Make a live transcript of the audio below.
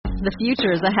The future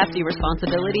is a hefty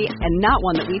responsibility and not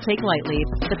one that we take lightly.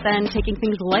 But then taking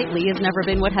things lightly has never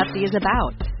been what Hefty is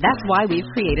about. That's why we've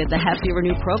created the Hefty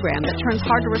Renew program that turns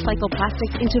hard-to-recycle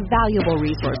plastics into valuable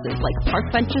resources like park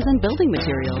benches and building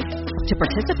materials. To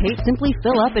participate, simply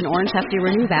fill up an orange Hefty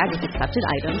Renew bag with accepted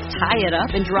items, tie it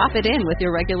up, and drop it in with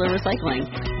your regular recycling.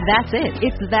 That's it.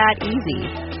 It's that easy.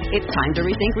 It's time to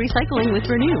rethink recycling with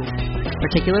Renew.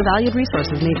 Particular valued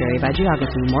resources may vary by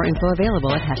geography. More info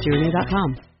available at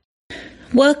heftyrenew.com.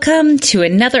 Welcome to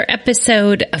another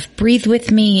episode of Breathe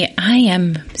With Me. I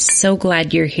am so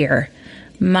glad you're here.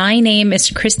 My name is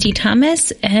Christy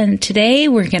Thomas, and today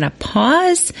we're going to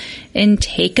pause and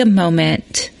take a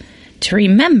moment to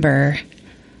remember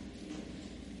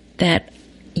that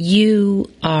you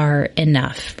are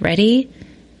enough. Ready?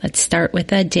 Let's start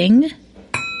with a ding.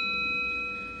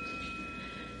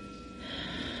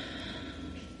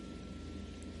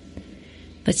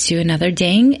 Let's do another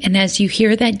ding. And as you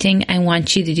hear that ding, I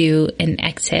want you to do an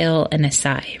exhale and a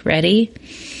sigh. Ready?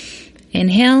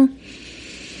 Inhale.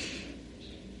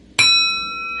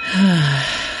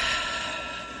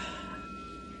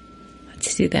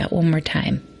 Let's do that one more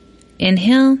time.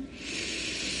 Inhale.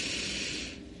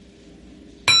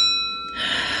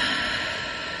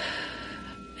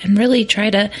 And really try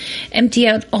to empty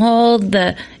out all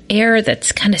the air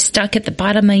that's kind of stuck at the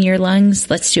bottom of your lungs.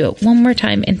 Let's do it one more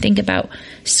time and think about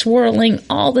swirling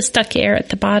all the stuck air at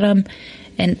the bottom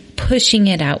and pushing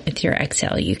it out with your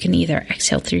exhale. You can either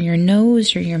exhale through your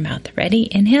nose or your mouth. Ready?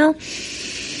 Inhale.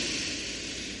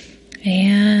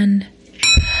 And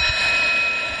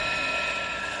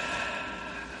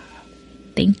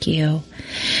thank you.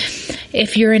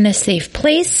 If you're in a safe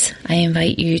place, I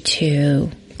invite you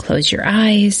to close your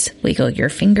eyes, wiggle your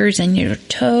fingers and your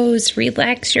toes,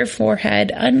 relax your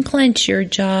forehead, unclench your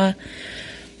jaw,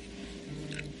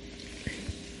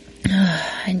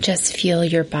 and just feel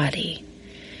your body.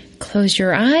 Close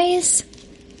your eyes,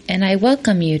 and I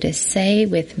welcome you to say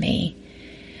with me,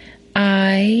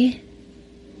 I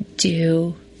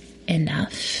do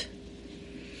enough.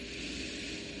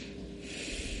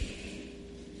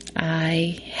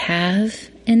 I have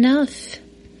enough.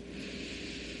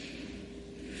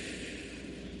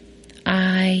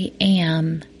 I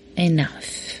am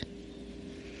enough.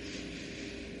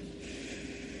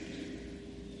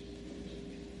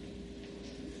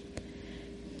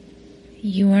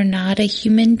 You are not a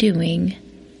human doing.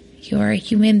 You are a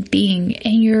human being,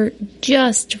 and you're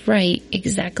just right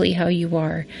exactly how you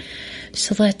are.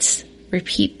 So let's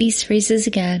repeat these phrases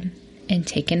again and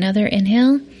take another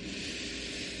inhale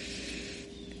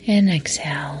and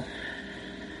exhale.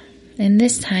 And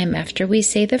this time, after we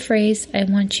say the phrase, I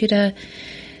want you to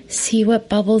see what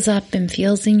bubbles up and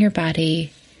feels in your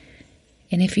body.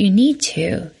 And if you need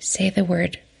to, say the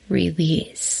word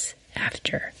release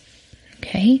after.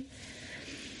 Okay?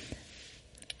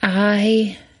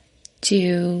 I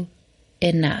do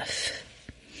enough.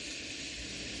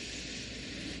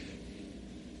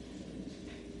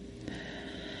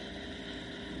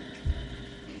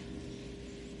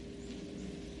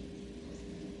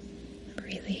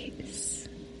 Release.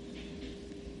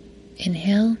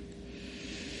 Inhale.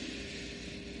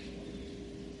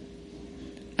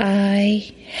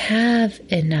 I have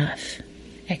enough.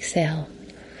 Exhale.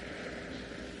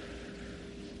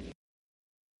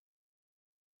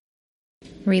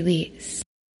 Release.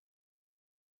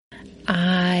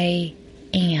 I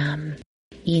am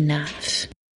enough.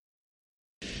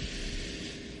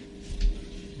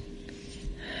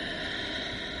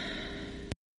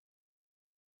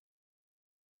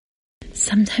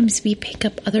 Sometimes we pick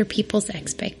up other people's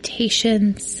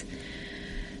expectations,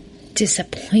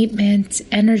 disappointment,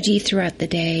 energy throughout the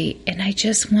day, and I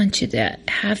just want you to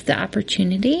have the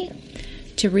opportunity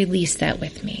to release that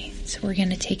with me. So we're going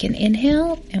to take an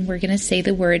inhale and we're going to say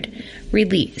the word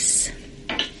release.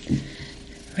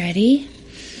 Ready?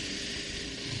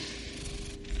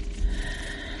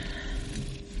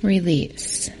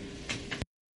 Release.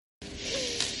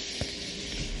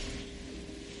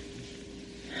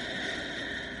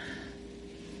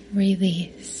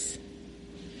 Release.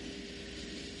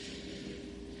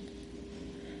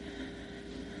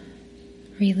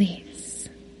 Release.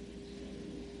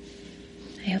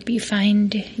 I hope you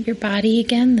find your body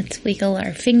again. Let's wiggle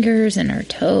our fingers and our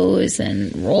toes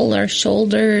and roll our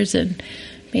shoulders and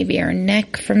maybe our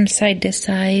neck from side to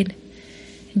side.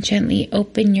 And gently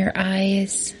open your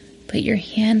eyes. Put your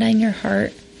hand on your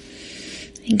heart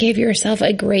and give yourself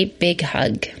a great big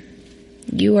hug.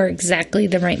 You are exactly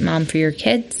the right mom for your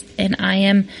kids, and I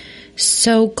am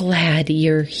so glad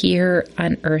you're here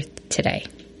on Earth today.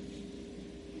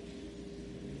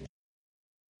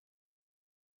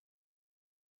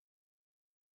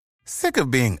 Sick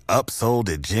of being upsold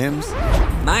at gyms?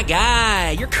 My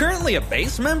guy, you're currently a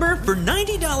base member? For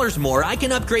 $90 more, I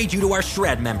can upgrade you to our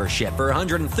Shred membership. For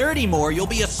 $130 more, you'll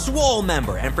be a Swole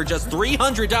member. And for just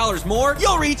 $300 more,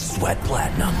 you'll reach Sweat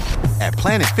Platinum. At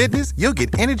Planet Fitness, you'll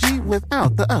get energy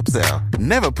without the upsell.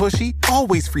 Never pushy,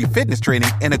 always free fitness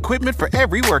training and equipment for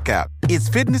every workout. It's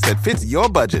fitness that fits your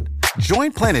budget.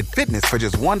 Join Planet Fitness for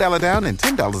just $1 down and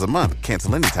 $10 a month.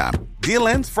 Cancel anytime. Deal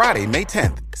ends Friday, May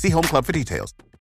 10th. See Home Club for details.